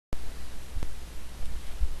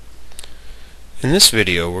In this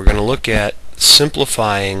video, we're going to look at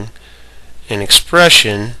simplifying an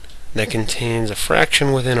expression that contains a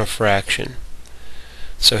fraction within a fraction.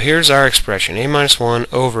 So here's our expression, a minus 1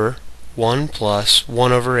 over 1 plus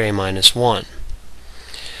 1 over a minus 1.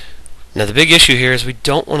 Now the big issue here is we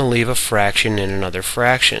don't want to leave a fraction in another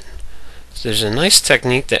fraction. So there's a nice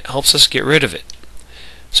technique that helps us get rid of it.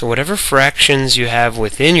 So whatever fractions you have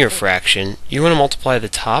within your fraction, you want to multiply the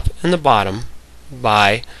top and the bottom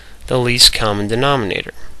by the least common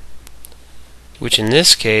denominator, which in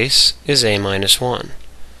this case is a minus 1.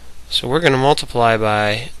 So we're going to multiply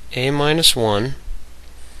by a minus 1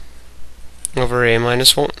 over a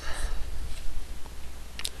minus 1.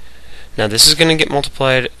 Now this is going to get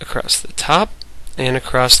multiplied across the top and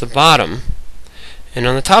across the bottom. And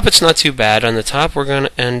on the top it's not too bad. On the top we're going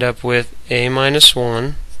to end up with a minus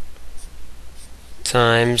 1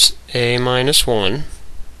 times a minus 1,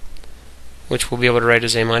 which we'll be able to write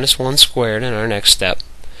as a minus 1 squared in our next step.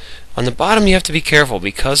 On the bottom you have to be careful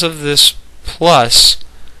because of this plus.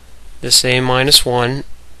 This a minus 1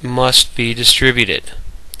 must be distributed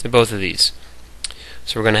to both of these.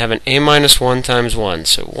 So we're going to have an a minus 1 times 1.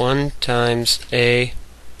 So 1 times a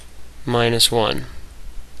minus 1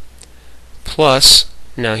 plus,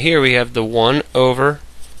 now here we have the 1 over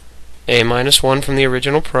a minus 1 from the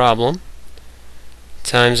original problem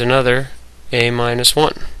times another a minus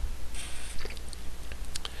 1.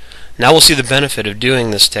 Now we'll see the benefit of doing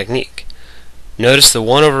this technique. Notice the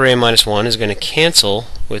 1 over a minus 1 is going to cancel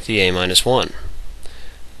with the a minus 1.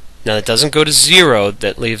 Now that doesn't go to 0,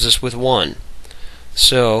 that leaves us with 1.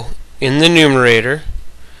 So in the numerator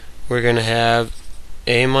we're going to have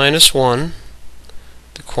a minus 1,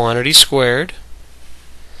 the quantity squared,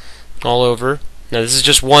 all over. Now this is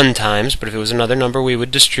just 1 times, but if it was another number we would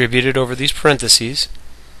distribute it over these parentheses.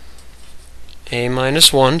 A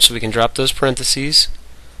minus 1, so we can drop those parentheses,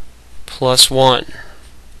 plus 1.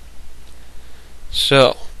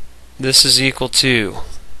 So this is equal to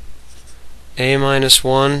a minus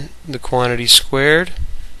 1, the quantity squared,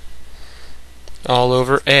 all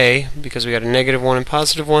over a, because we got a negative 1 and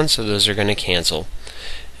positive 1, so those are going to cancel.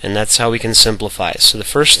 And that's how we can simplify. So the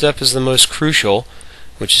first step is the most crucial,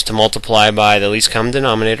 which is to multiply by the least common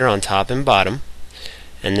denominator on top and bottom.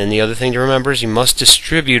 And then the other thing to remember is you must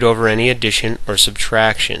distribute over any addition or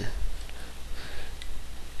subtraction.